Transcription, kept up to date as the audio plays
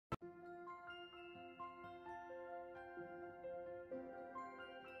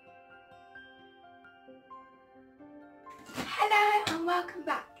welcome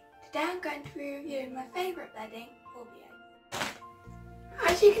back. Today I'm going to be reviewing my favourite bedding, Aubiose.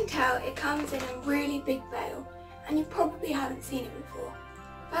 As you can tell, it comes in a really big bale and you probably haven't seen it before.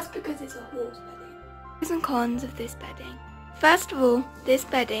 That's because it's a horse bedding. Pros and cons of this bedding. First of all, this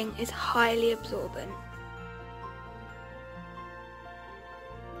bedding is highly absorbent.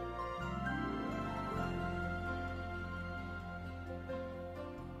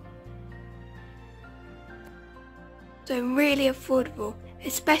 So really affordable,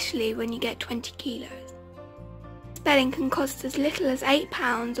 especially when you get 20 kilos. This bedding can cost as little as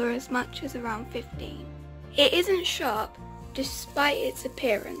 £8 or as much as around 15. It isn't sharp, despite its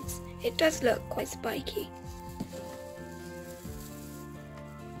appearance. It does look quite spiky.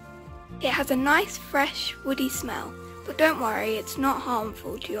 It has a nice fresh woody smell, but don't worry, it's not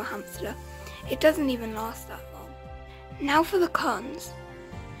harmful to your hamster. It doesn't even last that long. Now for the cons.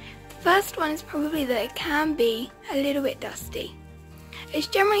 The first one is probably that it can be a little bit dusty. It's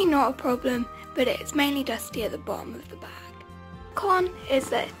generally not a problem, but it's mainly dusty at the bottom of the bag. Con is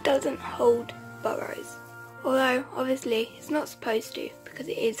that it doesn't hold burrows, although obviously it's not supposed to because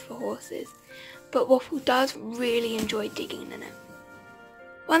it is for horses, but Waffle does really enjoy digging in it.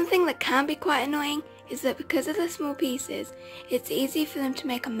 One thing that can be quite annoying is that because of the small pieces, it's easy for them to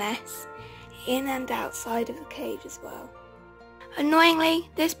make a mess in and outside of the cage as well. Annoyingly,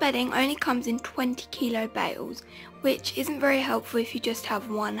 this bedding only comes in 20 kilo bales, which isn't very helpful if you just have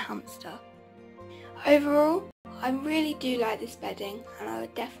one hamster. Overall, I really do like this bedding and I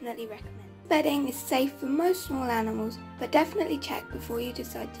would definitely recommend it. Bedding is safe for most small animals, but definitely check before you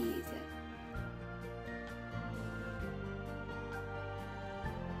decide to use it.